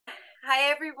Hi,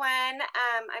 everyone.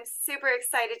 I'm super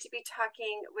excited to be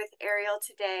talking with Ariel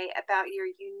today about your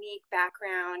unique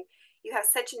background. You have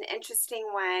such an interesting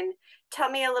one. Tell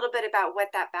me a little bit about what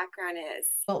that background is.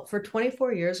 Well, for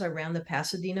 24 years, I ran the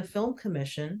Pasadena Film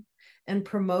Commission and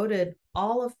promoted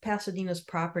all of Pasadena's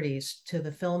properties to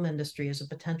the film industry as a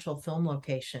potential film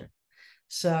location.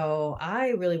 So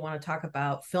I really want to talk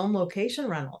about film location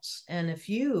rentals. And if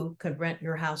you could rent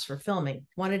your house for filming,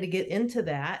 wanted to get into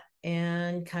that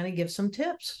and kind of give some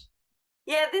tips.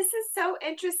 Yeah, this is so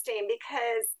interesting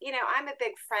because, I'm a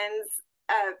big Friends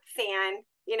fan,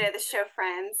 the show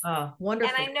Friends. Oh, And I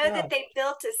wonderful know that show. they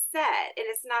built a set and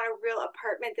it's not a real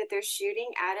apartment that they're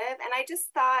shooting out of. And I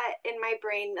just thought in my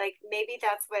brain, like maybe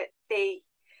that's what they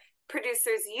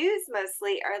producers use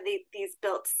mostly are these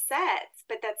built sets,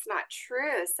 but that's not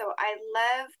true. So I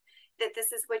love that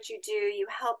this is what you do. You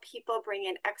help people bring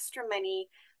in extra money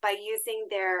by using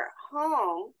their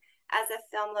home as a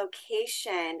film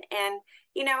location. And,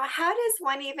 how does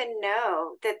one even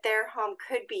know that their home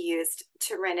could be used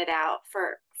to rent it out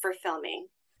for filming?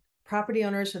 Property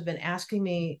owners have been asking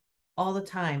me all the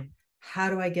time, how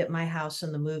do I get my house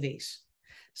in the movies?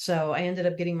 So I ended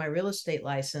up getting my real estate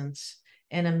license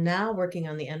and I'm now working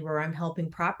on the end where I'm helping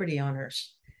property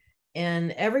owners.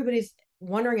 And everybody's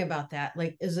wondering about that.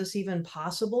 Like, is this even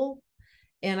possible?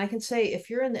 And I can say if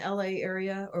you're in the LA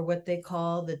area or what they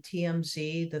call the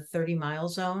TMZ, the 30-mile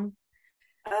zone,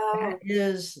 that Oh,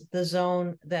 is the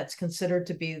zone that's considered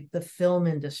to be the film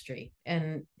industry.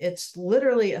 And it's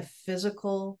literally a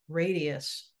physical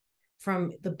radius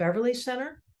from the Beverly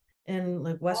Center in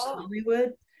like West oh,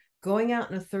 Hollywood. Going out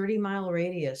in a 30-mile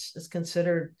radius is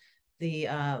considered the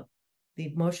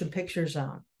motion picture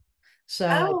zone. So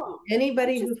oh,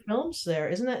 anybody who interesting. films there,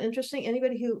 isn't that interesting?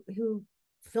 Anybody who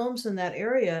films in that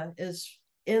area is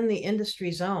in the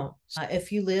industry zone.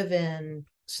 If you live in,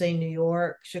 say, New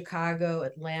York, Chicago,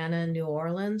 Atlanta, New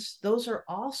Orleans, those are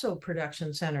also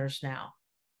production centers now.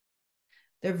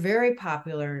 They're very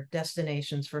popular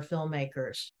destinations for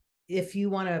filmmakers. If you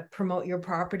want to promote your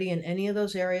property in any of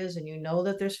those areas and you know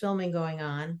that there's filming going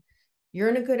on, you're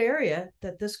in a good area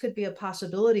that this could be a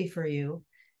possibility for you.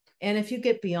 And if you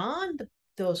get beyond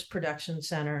those production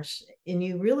centers and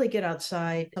you really get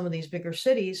outside some of these bigger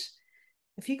cities,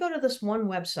 if you go to this one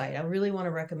website, I really want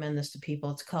to recommend this to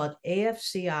people. It's called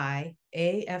afci.org.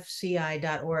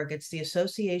 It's the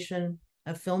Association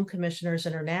of Film Commissioners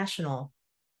International.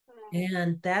 Hmm.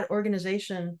 And that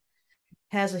organization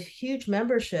has a huge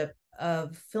membership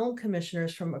of film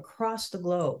commissioners from across the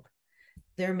globe.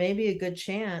 There may be a good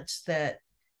chance that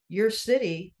your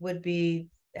city would be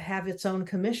have its own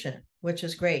commission, which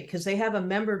is great because they have a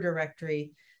member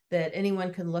directory that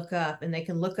anyone can look up and they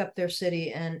can look up their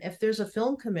city. And if there's a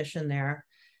film commission there,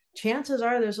 chances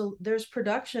are there's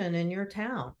production in your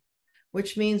town,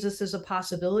 which means this is a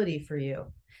possibility for you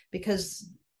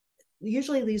because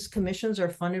usually these commissions are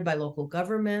funded by local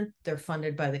government, they're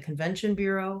funded by the convention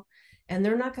bureau, and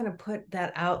they're not going to put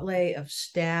that outlay of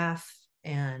staff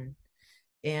and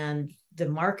the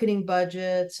marketing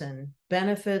budgets and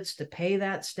benefits to pay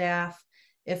that staff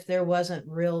if there wasn't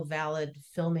real valid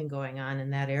filming going on in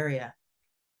that area.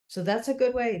 So that's a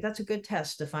good way, that's a good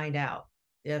test to find out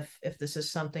if this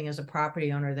is something as a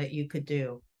property owner that you could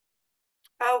do.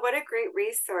 Oh, what a great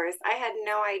resource. I had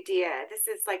no idea. This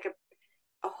is like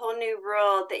a whole new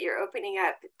world that you're opening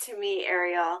up to me,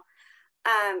 Ariel.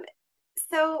 Um,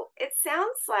 so it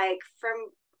sounds like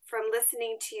from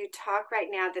listening to you talk right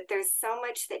now that there's so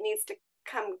much that needs to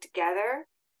come together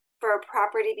for a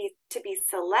property to be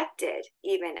selected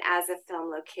even as a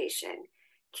film location.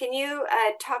 Can you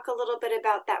talk a little bit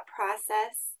about that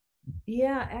process?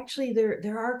 Yeah, actually,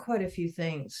 there are quite a few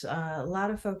things. A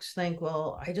lot of folks think,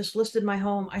 well, I just listed my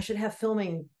home, I should have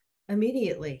filming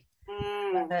immediately.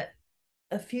 Mm, But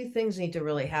a few things need to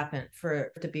really happen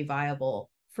for it to be viable.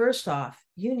 First off,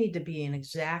 you need to be an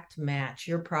exact match,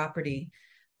 your property,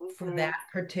 for hmm. that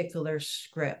particular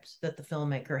script that the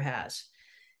filmmaker has.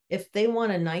 If they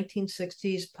want a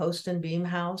 1960s post and beam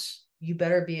house, you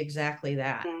better be exactly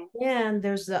that. Mm. And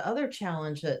there's the other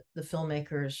challenge that the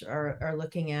filmmakers are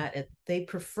looking at. They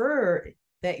prefer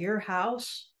that your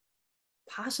house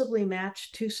possibly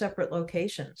match two separate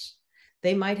locations.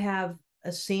 They might have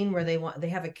a scene where they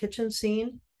have a kitchen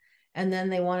scene and then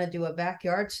they want to do a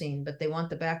backyard scene, but they want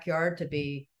the backyard to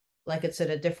be like it's at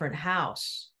a different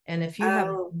house. And if you have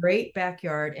Oh, a great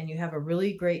backyard and you have a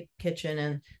really great kitchen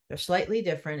and they're slightly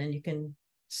different and you can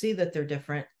see that they're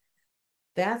different,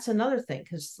 that's another thing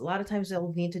because a lot of times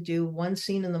they'll need to do one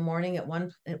scene in the morning at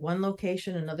one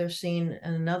location, another scene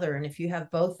and another. And if you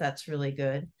have both, that's really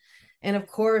good. And of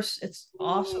course, it's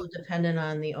also mm, dependent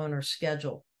on the owner's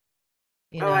schedule.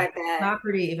 You Oh, know, I bet.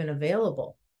 property even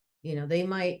available.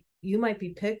 You might be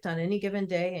picked on any given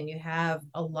day and you have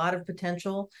a lot of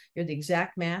potential. You're the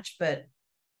exact match, but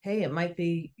hey, it might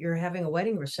be you're having a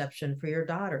wedding reception for your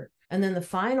daughter. And then the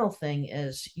final thing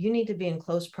is you need to be in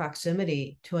close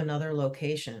proximity to another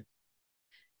location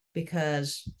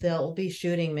because they'll be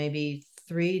shooting maybe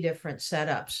three different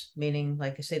setups, meaning,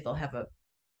 like I say, they'll have a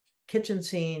kitchen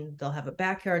scene, they'll have a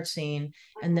backyard scene,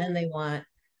 and then Mm-hmm. they want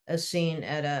a scene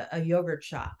at a yogurt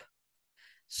shop.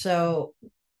 So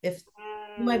if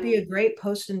you might be Mm, a great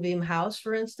post and beam house,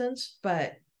 for instance,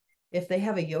 but if they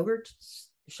have a yogurt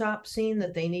shop scene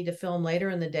that they need to film later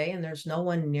in the day and there's no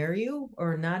one near you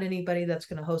or not anybody that's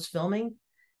going to host filming,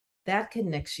 that can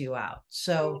nix you out.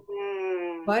 So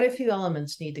mhm. quite a few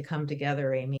elements need to come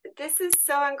together, Amy. This is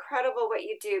so incredible what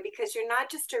you do because you're not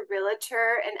just a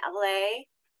realtor in LA,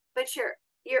 but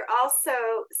you're also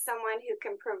someone who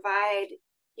can provide,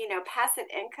 passive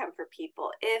income for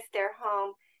people if their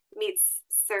home meets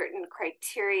certain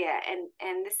criteria.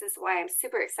 And this is why I'm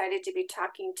super excited to be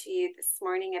talking to you this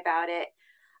morning about it.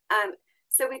 Um,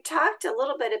 so we talked a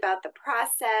little bit about the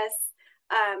process,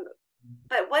 um,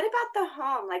 but what about the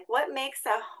home? Like, what makes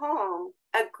a home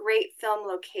a great film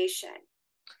location?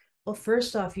 Well,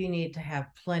 first off, you need to have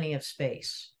plenty of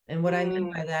space. And what I mean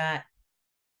Mm, by that,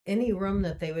 any room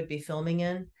that they would be filming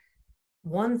in,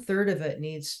 one third of it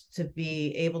needs to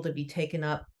be able to be taken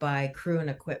up by crew and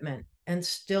equipment and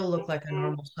still look like a mhm,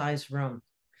 normal size room.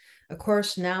 Of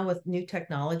course, now with new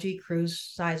technology, crew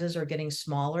sizes are getting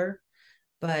smaller,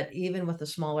 but even with a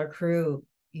smaller crew,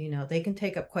 they can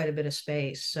take up quite a bit of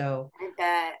space. So, I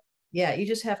bet. yeah, you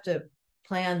just have to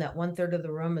plan that one third of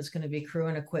the room is going to be crew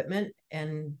and equipment.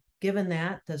 And given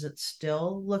that, does it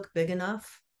still look big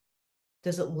enough?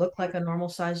 Does it look like a normal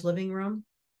sized living room?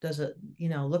 Does it,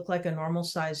 look like a normal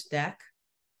sized deck?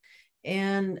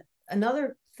 And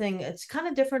another thing, it's kind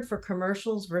of different for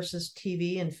commercials versus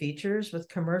TV and features. With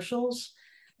commercials,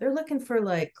 they're looking for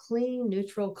like clean,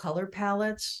 neutral color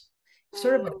palettes,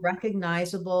 sort of a Mm,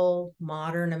 recognizable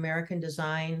modern American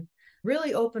design.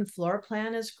 Really open floor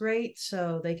plan is great,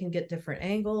 so they can get different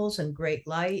angles and great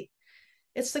light.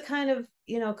 It's the kind of,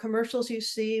 commercials you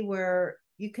see where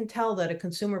you can tell that a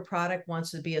consumer product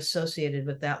wants to be associated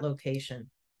with that location.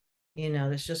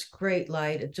 There's just great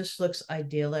light. It just looks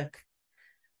idyllic.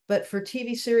 But for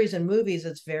TV series and movies,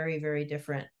 it's very, very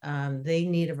different. They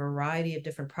need a variety of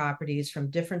different properties from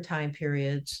different time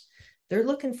periods. They're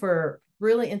looking for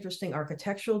really interesting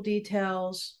architectural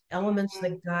details, elements mhm,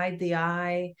 that guide the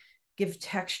eye, give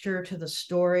texture to the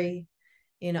story.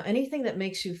 Anything that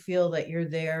makes you feel that you're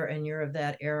there and you're of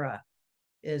that era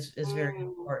is very mm.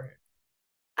 important.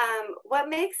 What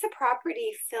makes a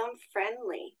property film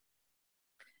friendly?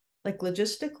 Like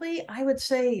logistically, I would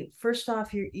say first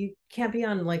off, you can't be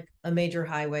on like a major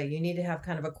highway. You need to have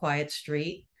kind of a quiet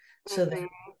street so that Hmm.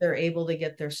 they're able to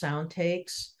get their sound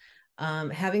takes.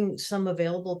 Having some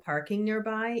available parking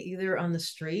nearby, either on the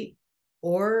street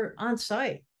or on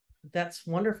site. That's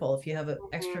wonderful. If you have an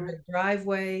extra Hmm. big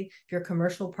driveway, if you're a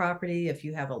commercial property, if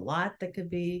you have a lot that could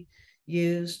be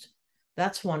used,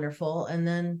 that's wonderful. And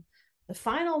then the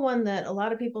final one that a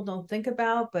lot of people don't think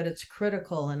about, but it's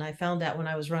critical, and I found that when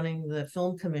I was running the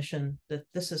film commission, that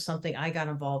this is something I got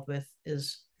involved with,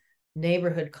 is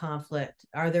neighborhood conflict.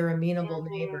 Are there amenable Hmm.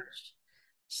 neighbors?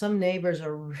 Some neighbors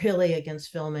are really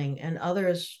against filming and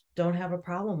others don't have a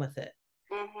problem with it.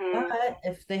 Hmm. But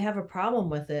if they have a problem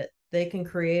with it, they can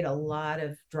create a lot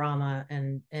of drama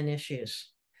and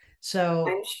issues. So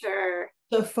I'm sure.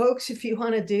 so, folks, if you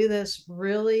want to do this,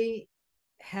 really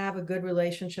have a good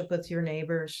relationship with your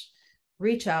neighbors.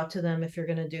 Reach out to them if you're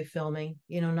going to do filming,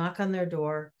 knock on their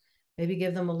door, maybe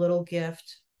give them a little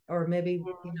gift, or maybe,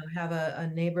 have a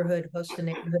neighborhood, host a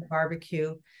neighborhood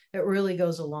barbecue. It really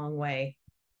goes a long way.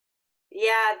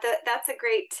 Yeah, that's a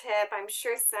great tip. I'm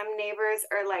sure some neighbors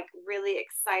are like really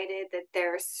excited that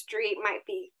their street might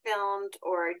be filmed,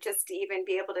 or just to even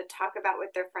be able to talk about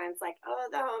with their friends, like, oh,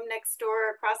 the home next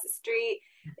door across the street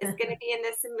is going to be in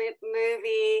this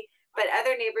movie. But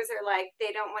other neighbors are like,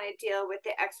 they don't want to deal with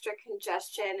the extra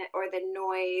congestion or the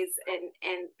noise,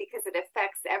 and because it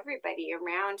affects everybody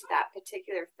around that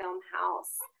particular film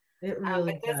house. It But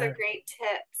really those are does. great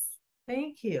tips.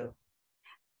 Thank you.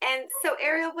 And so,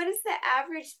 Ariel, what is the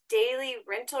average daily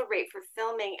rental rate for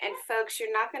filming? And folks,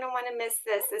 you're not going to want to miss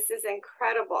this. This is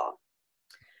incredible.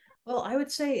 Well, I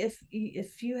would say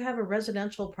if you have a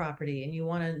residential property and you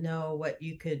want to know what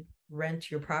you could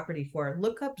rent your property for,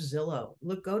 look up Zillow.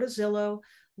 Go to Zillow,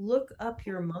 look up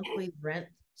your monthly rent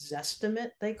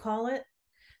zestimate, they call it.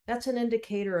 That's an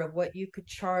indicator of what you could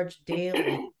charge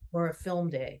daily for a film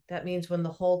day. That means when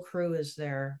the whole crew is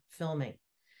there filming.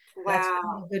 That's kind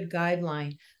Wow. of a good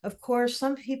guideline. Of course,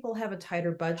 some people have a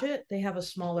tighter budget. They have a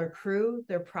smaller crew.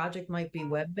 Their project might be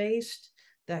web-based,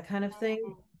 that kind of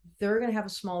thing. They're going to have a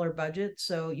smaller budget,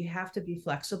 so you have to be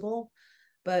flexible.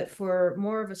 But for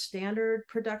more of a standard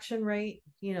production rate,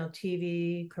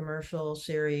 TV, commercial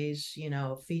series,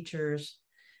 features,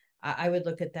 I would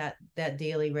look at that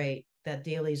daily rate, that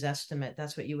daily's estimate.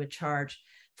 That's what you would charge.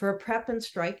 For a prep and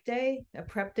strike day, a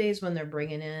prep day is when they're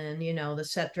bringing in, the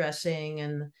set dressing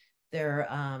and their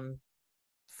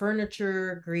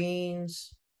furniture,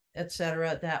 greens,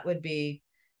 etc. That would be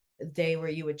a day where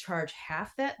you would charge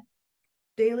half that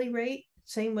daily rate.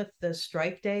 Same with the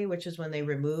strike day, which is when they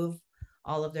remove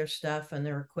all of their stuff and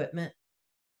their equipment.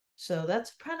 So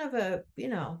that's kind of a,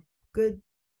 good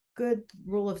good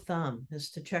rule of thumb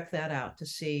is to check that out to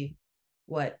see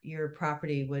what your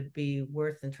property would be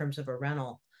worth in terms of a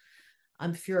rental.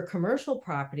 If you're a commercial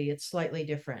property, it's slightly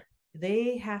different.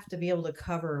 They have to be able to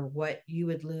cover what you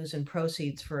would lose in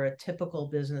proceeds for a typical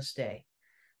business day.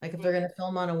 Like if they're going to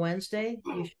film on a Wednesday,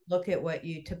 you should look at what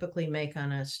you typically make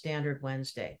on a standard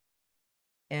Wednesday.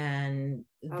 And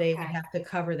they would Okay. have to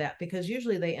cover that because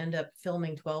usually they end up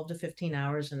filming 12 to 15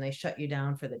 hours and they shut you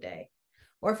down for the day.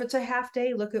 Or if it's a half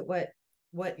day, look at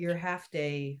what your half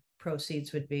day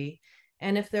proceeds would be.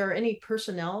 And if there are any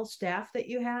personnel staff that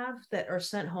you have that are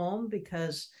sent home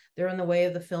because they're in the way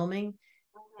of the filming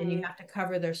and you Mhm. have to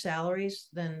cover their salaries,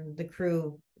 then the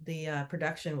crew, the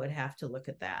production would have to look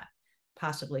at that,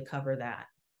 possibly cover that.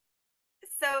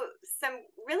 So some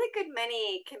really good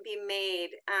money can be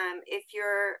made if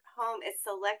your home is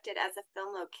selected as a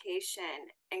film location.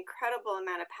 Incredible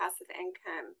amount of passive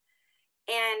income.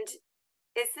 And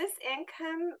is this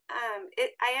income?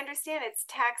 I understand it's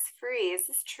tax free. Is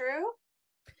this true?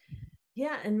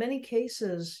 Yeah, in many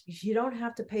cases, you don't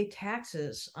have to pay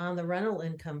taxes on the rental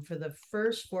income for the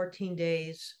first 14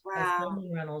 days of Wow.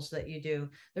 filming rentals that you do.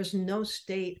 There's no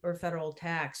state or federal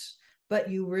tax, but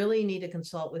you really need to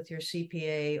consult with your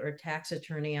CPA or tax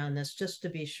attorney on this just to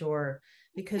be sure,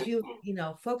 because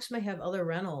folks may have other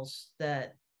rentals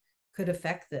that could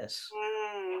affect this.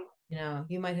 Mm,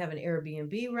 You might have an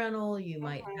Airbnb rental, you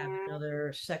might have mhm.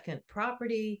 another second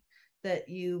property that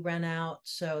you rent out.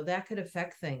 So that could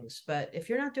affect things. But if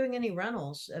you're not doing any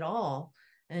rentals at all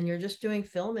and you're just doing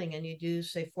filming and you do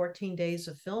say 14 days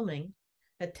of filming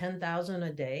at 10,000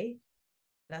 a day,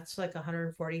 that's like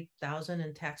 140,000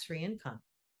 in tax-free income.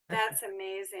 That's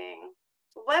amazing.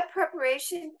 What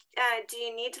preparation do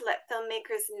you need to let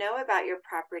filmmakers know about your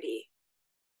property?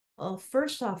 Well,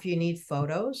 first off, you need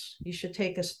photos. You should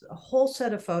take a whole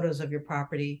set of photos of your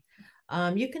property.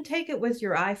 You can take it with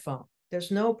your iPhone.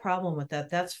 There's no problem with that.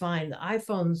 That's fine. The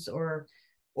iPhones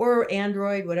or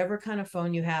Android, whatever kind of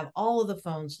phone you have, all of the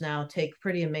phones now take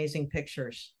pretty amazing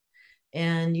pictures.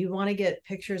 And you want to get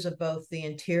pictures of both the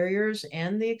interiors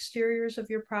and the exteriors of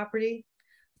your property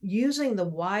using the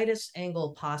widest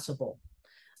angle possible.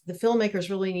 The filmmakers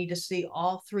really need to see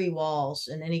all three walls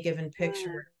in any given Mm,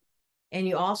 picture, and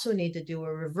you also need to do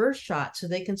a reverse shot so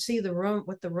they can see the room,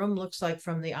 what the room looks like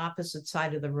from the opposite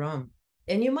side of the room.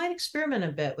 And you might experiment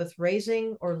a bit with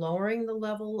raising or lowering the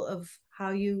level of how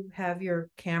you have your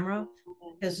camera,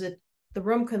 mm, because the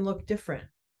room can look different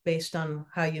based on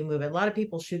how you move it. A lot of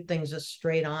people shoot things just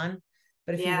straight on,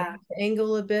 but if you yeah. raise the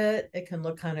angle a bit, it can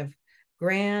look kind of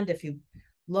grand. If you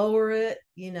lower it,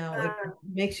 it Uh,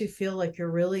 makes you feel like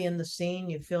you're really in the scene.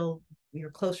 You feel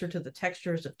you're closer to the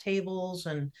textures of tables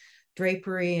and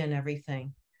drapery and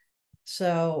everything.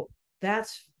 So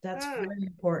that's mm, very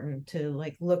important to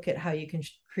like look at how you can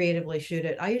creatively shoot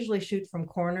it. I usually shoot from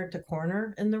corner to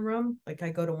corner in the room. Like I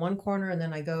go to one corner and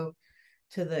then I go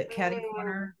to the caddy mm.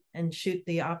 corner and shoot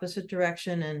the opposite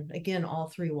direction, and again all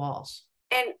three walls.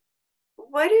 And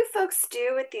what do folks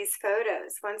do with these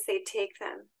photos once they take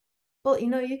them? Well,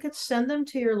 you could send them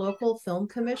to your local film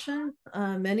commission.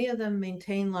 Many of them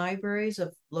maintain libraries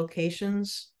of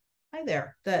locations. Hi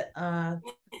there, that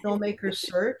filmmakers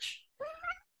search.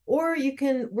 Or you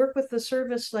can work with the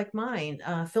service like mine,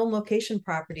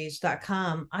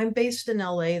 filmlocationproperties.com. I'm based in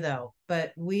LA though,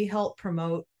 but we help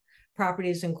promote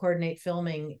properties and coordinate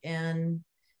filming, and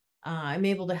I'm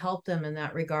able to help them in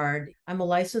that regard. I'm a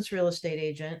licensed real estate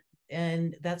agent,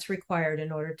 and that's required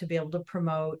in order to be able to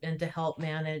promote and to help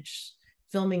manage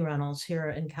filming rentals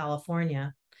here in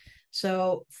California.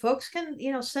 So folks can,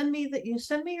 send me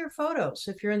your photos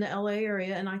if you're in the LA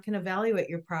area, and I can evaluate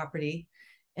your property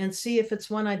and see if it's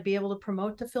one I'd be able to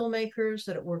promote to filmmakers,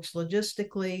 that it works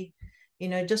logistically.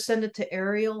 Just send it to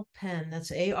arielpenn, that's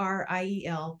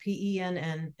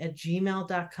arielpenn at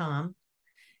gmail.com,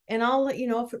 and I'll let you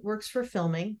know if it works for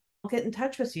filming. I'll get in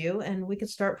touch with you and we can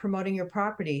start promoting your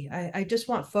property. I just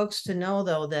want folks to know,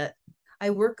 though, that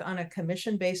I work on a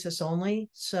commission basis only.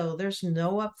 So there's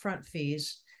no upfront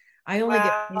fees. I only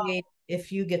get Wow. paid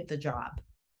if you get the job.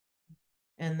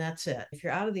 And that's it. If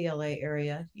you're out of the LA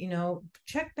area,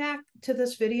 check back to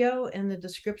this video in the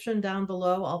description down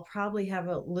below. I'll probably have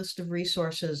a list of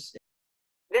resources.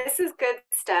 This is good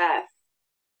stuff.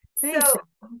 Thanks. So,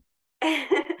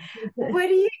 what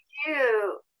do you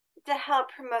do to help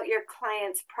promote your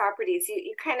clients' properties?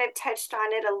 You kind of touched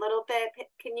on it a little bit.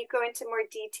 Can you go into more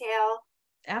detail?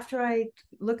 After I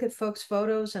look at folks'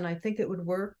 photos and I think it would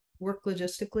work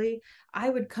logistically, I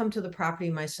would come to the property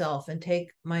myself and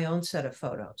take my own set of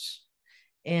photos.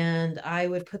 And I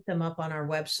would put them up on our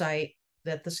website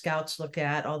that the scouts look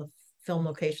at, all the film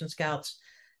location scouts.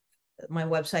 My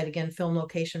website again,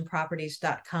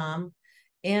 filmlocationproperties.com.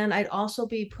 And I'd also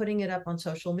be putting it up on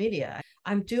social media.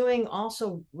 I'm doing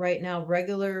also right now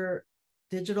regular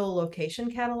digital location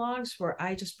catalogs where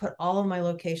I just put all of my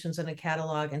locations in a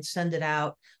catalog and send it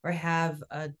out, or have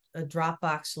a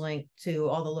Dropbox link to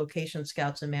all the location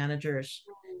scouts and managers.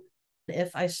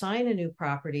 If I sign a new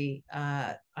property,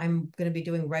 I'm going to be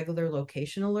doing regular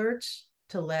location alerts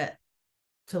to let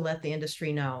the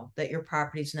industry know that your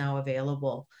property is now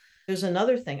available. There's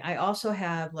another thing. I also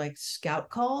have like scout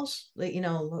calls.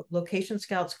 Location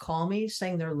scouts call me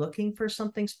saying they're looking for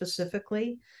something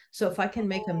specifically. So if I can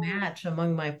make a match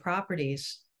among my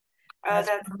properties, Oh, that's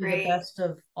that's probably the great. best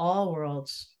of all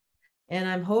worlds. And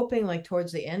I'm hoping like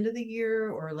towards the end of the year,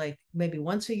 or like maybe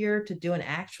once a year, to do an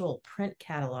actual print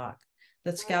catalog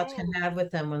that scouts can Mm. have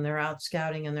with them when they're out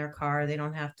scouting in their car. They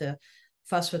don't have to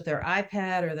fuss with their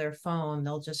iPad or their phone.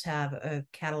 They'll just have a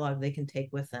catalog they can take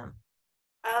with them.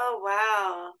 Oh,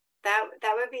 wow. That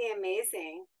would be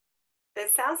amazing.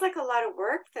 It sounds like a lot of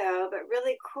work though, but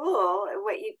really cool.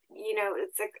 What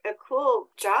it's a cool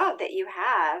job that you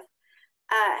have.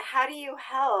 How do you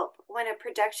help when a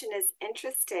production is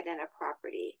interested in a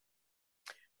property?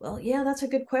 Well, yeah, that's a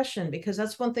good question, because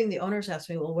that's one thing the owners ask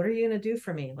me. Well, what are you going to do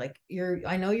for me? Like,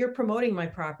 I know you're promoting my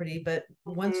property, but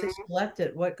once they Mm-hmm, select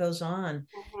it, what goes on?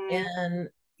 mm-hmm. And,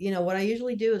 what I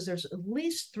usually do is there's at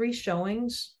least 3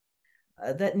 showings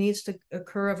that needs to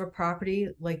occur of a property,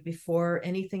 like before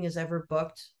anything is ever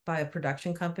booked by a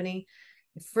production company.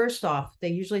 First off, they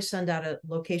usually send out a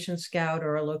location scout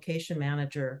or a location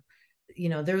manager.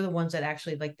 They're the ones that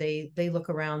actually, like, they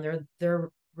look around. They're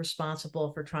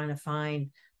responsible for trying to find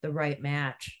the right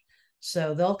match.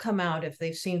 So they'll come out if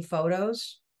they've seen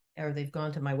photos, or they've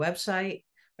gone to my website,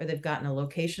 or they've gotten a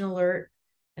location alert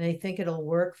and they think it'll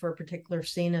work for a particular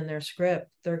scene in their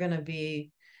script. They're going to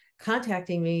be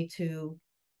contacting me to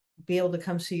be able to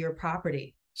come see your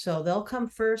property. So they'll come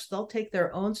first, they'll take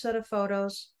their own set of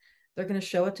photos, they're going to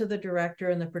show it to the director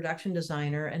and the production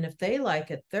designer. And if they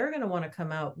like it, they're going to want to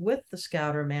come out with the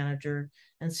scout or manager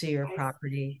and see your I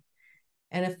property.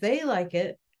 And if they like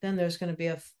it, then there's going to be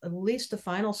at least a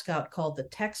final scout called the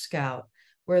tech scout,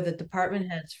 where the see.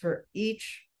 department heads for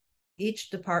each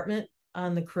department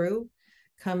on the crew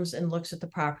comes and looks at the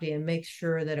property and makes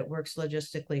sure that it works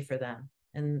logistically for them.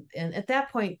 And at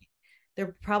that point,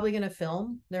 they're probably going to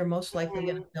film. They're most likely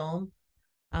going Mm-hmm, to film,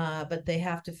 but they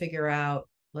have to figure out,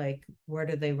 like, where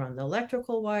do they run the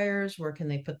electrical wires? Where can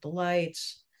they put the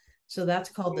lights? So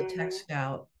that's called the tech mm-hmm,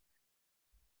 scout.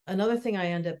 Another thing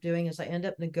I end up doing is I end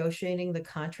up negotiating the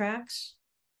contracts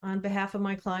on behalf of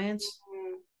my clients,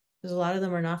 mm-hmm. because a lot of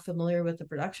them are not familiar with the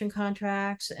production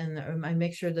contracts, and I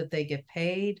make sure that they get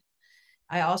paid.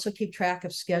 I also keep track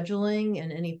of scheduling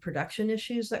and any production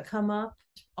issues that come up.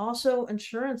 Also,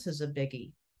 insurance is a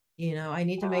biggie. I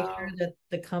need to make sure Oh, that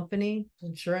the company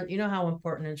insurance, how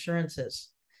important insurance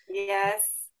is, yes.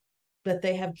 that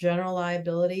they have general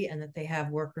liability and that they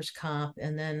have workers' comp.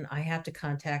 And then I have to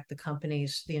contact the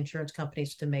insurance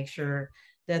companies, to make sure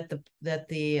that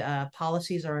the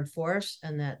policies are enforced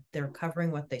and that they're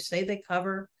covering what they say they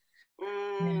cover.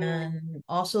 Mm, And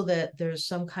also that there's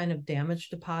some kind of damage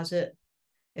deposit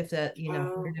if that, if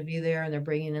we're oh, going to be there and they're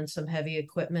bringing in some heavy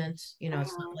equipment. It's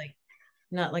uh-huh.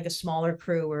 not like a smaller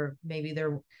crew where maybe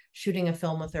they're shooting a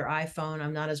film with their iPhone.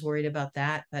 I'm not as worried about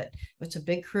that. But if it's a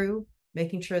big crew,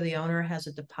 making sure the owner has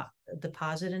a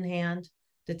deposit in hand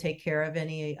to take care of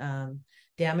any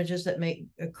damages that may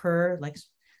occur, like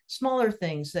smaller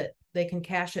things, that they can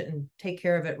cash it and take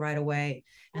care of it right away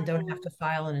and don't have Mm-hmm, to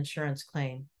file an insurance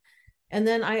claim. And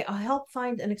then I'll help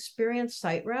find an experienced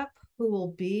site rep who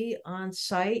will be on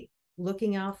site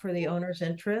looking out for the owner's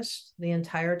interest the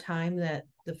entire time that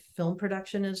the film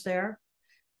production is there,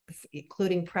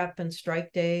 including prep and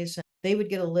strike days. They would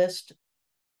get a list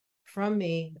from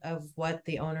me of what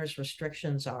the owner's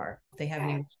restrictions are. If they have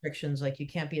any Okay. restrictions, like you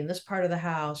can't be in this part of the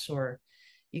house, or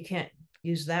you can't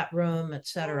use that room,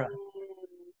 etc.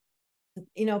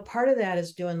 Mm. Part of that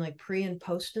is doing like pre and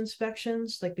post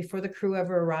inspections. Like before the crew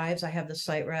ever arrives, I have the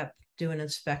site rep do an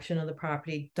inspection of the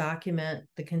property, document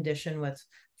the condition with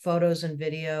photos and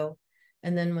video.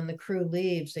 And then when the crew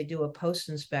leaves, they do a post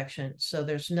inspection. So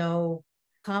there's no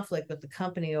conflict with the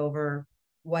company over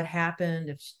what happened.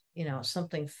 If,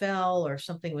 something fell or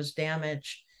something was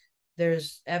damaged,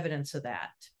 there's evidence of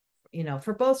that,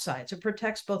 for both sides. It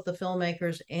protects both the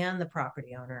filmmakers and the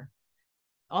property owner.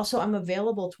 Also, I'm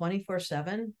available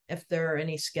 24/7 if there are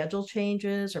any schedule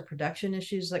changes or production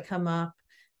issues that come up,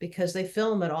 because they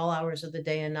film at all hours of the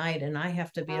day and night, and I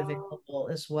have to be Oh, available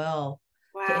as well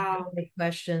to answer wow. any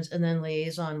questions and then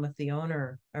liaison with the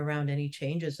owner around any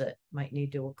changes that might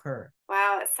need to occur.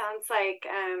 Wow. It sounds like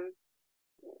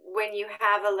when you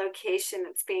have a location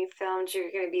that's being filmed, you're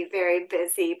going to be very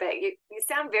busy, but you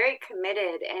sound very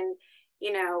committed and,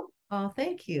 you know, Oh,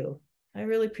 thank you. I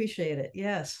really appreciate it.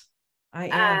 Yes, I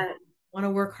am. uh, Want to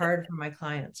work hard for my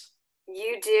clients.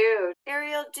 you do.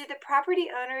 Ariel, do the property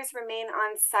owners remain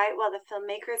on site while the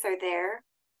filmmakers are there?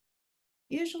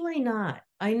 Usually not.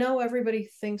 I know everybody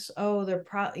thinks, oh,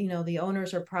 the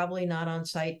owners are probably not on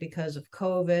site because of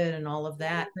COVID and all of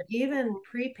that. But even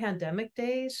pre-pandemic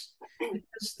days,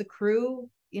 because the crew,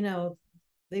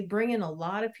 they bring in a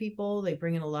lot of people, they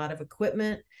bring in a lot of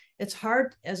equipment. It's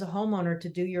hard as a homeowner to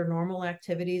do your normal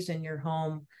activities in your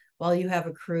home while you have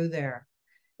a crew there.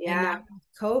 And now Yeah.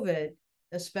 with COVID,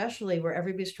 especially where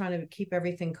everybody's trying to keep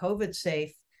everything COVID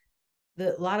safe,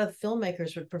 a lot of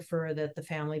filmmakers would prefer that the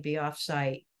family be off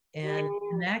site. And in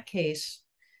Mm. that case,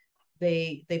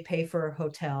 they pay for a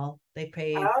hotel. They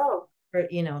pay Oh, for,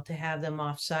 to have them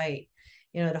off site,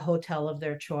 at a hotel of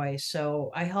their choice.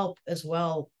 So I help as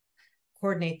well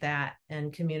coordinate that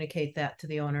and communicate that to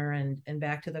the owner and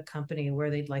back to the company where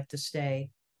they'd like to stay.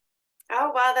 oh,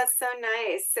 wow, that's so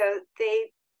nice. So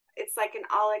it's like an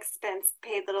all expense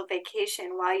paid little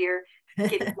vacation while you're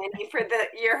getting money for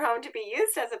your home to be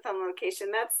used as a film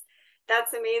location.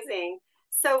 That's amazing.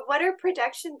 So what are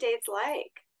production dates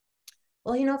like?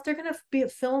 Well, if they're going to be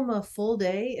film a full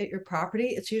day at your property,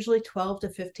 it's usually 12 to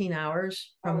 15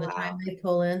 hours Oh, from the time wow. they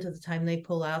pull in to the time they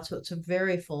pull out. So it's a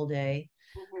very full day.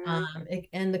 Hmm.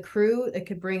 And the crew, it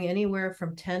could bring anywhere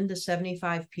from 10 to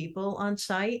 75 people on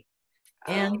site,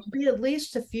 Oh, and be at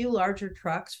least a few larger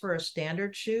trucks for a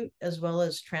standard shoot, as well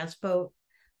as transport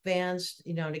vans,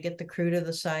 to get the crew to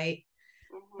the site.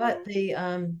 But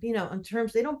hmm. in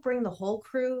terms, they don't bring the whole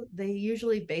crew. They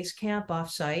usually base camp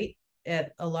off site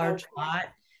at a large Okay. lot,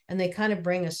 and they kind of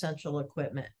bring essential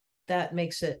equipment. That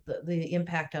makes the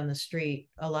impact on the street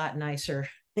a lot nicer.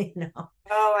 You know,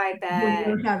 Oh, I when you bet.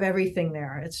 don't have everything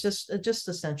there, it's just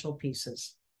essential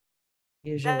pieces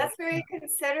usually. That's very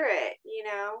considerate,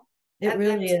 It of them.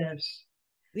 really is.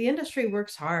 The industry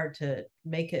works hard to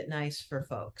make it nice for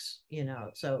folks,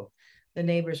 so the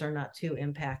neighbors are not too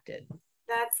impacted.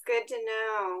 That's good to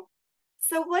know.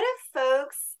 So what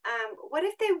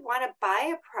if they want to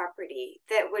buy a property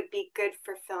that would be good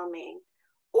for filming?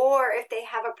 Or if they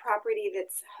have a property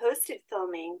that's hosted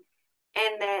filming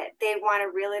and that they want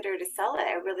a realtor to sell it,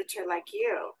 a realtor like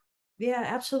you. Yeah,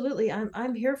 absolutely.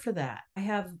 I'm here for that. I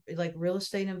have like real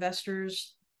estate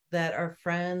investors that are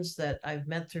friends that I've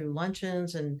met through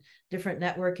luncheons and different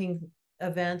networking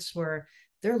events, where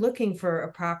they're looking for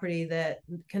a property that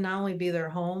can not only be their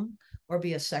home or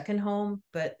be a second home,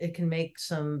 but it can make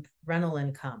some rental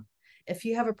income. If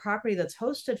you have a property that's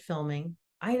hosted filming,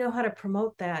 I know how to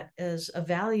promote that as a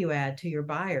value add to your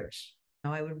buyers.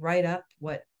 I would write up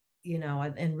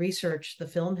and research the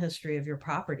film history of your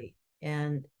property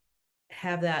and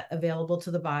have that available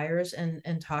to the buyers, and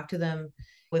talk to them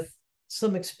with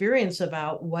some experience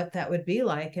about what that would be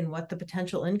like and what the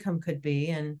potential income could be,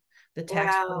 and the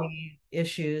tax Wow.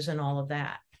 issues and all of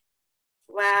that.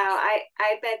 Wow.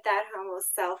 I bet that home will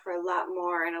sell for a lot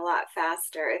more and a lot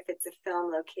faster if it's a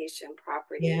film location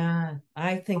property. Yeah,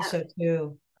 I think Uh, so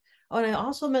too. Oh, and I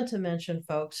also meant to mention,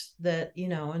 folks, that,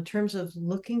 in terms of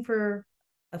looking for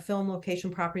a film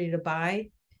location property to buy,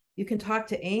 you can talk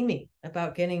to Amy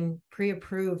about getting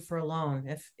pre-approved for a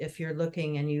loan if you're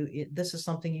looking and this is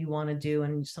something you want to do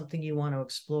and something you want to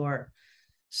explore.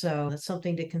 So that's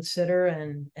something to consider,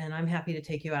 and I'm happy to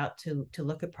take you out to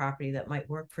look at property that might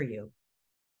work for you.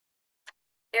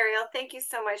 Ariel, thank you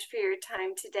so much for your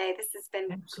time today. This has been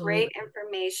great Absolutely.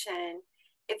 information.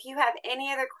 If you have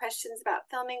any other questions about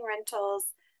filming rentals,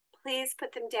 please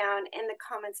put them down in the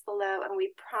comments below, and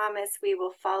we promise we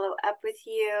will follow up with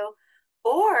you.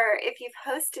 Or if you've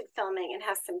hosted filming and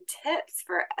have some tips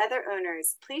for other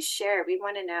owners, please share. We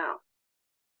want to know.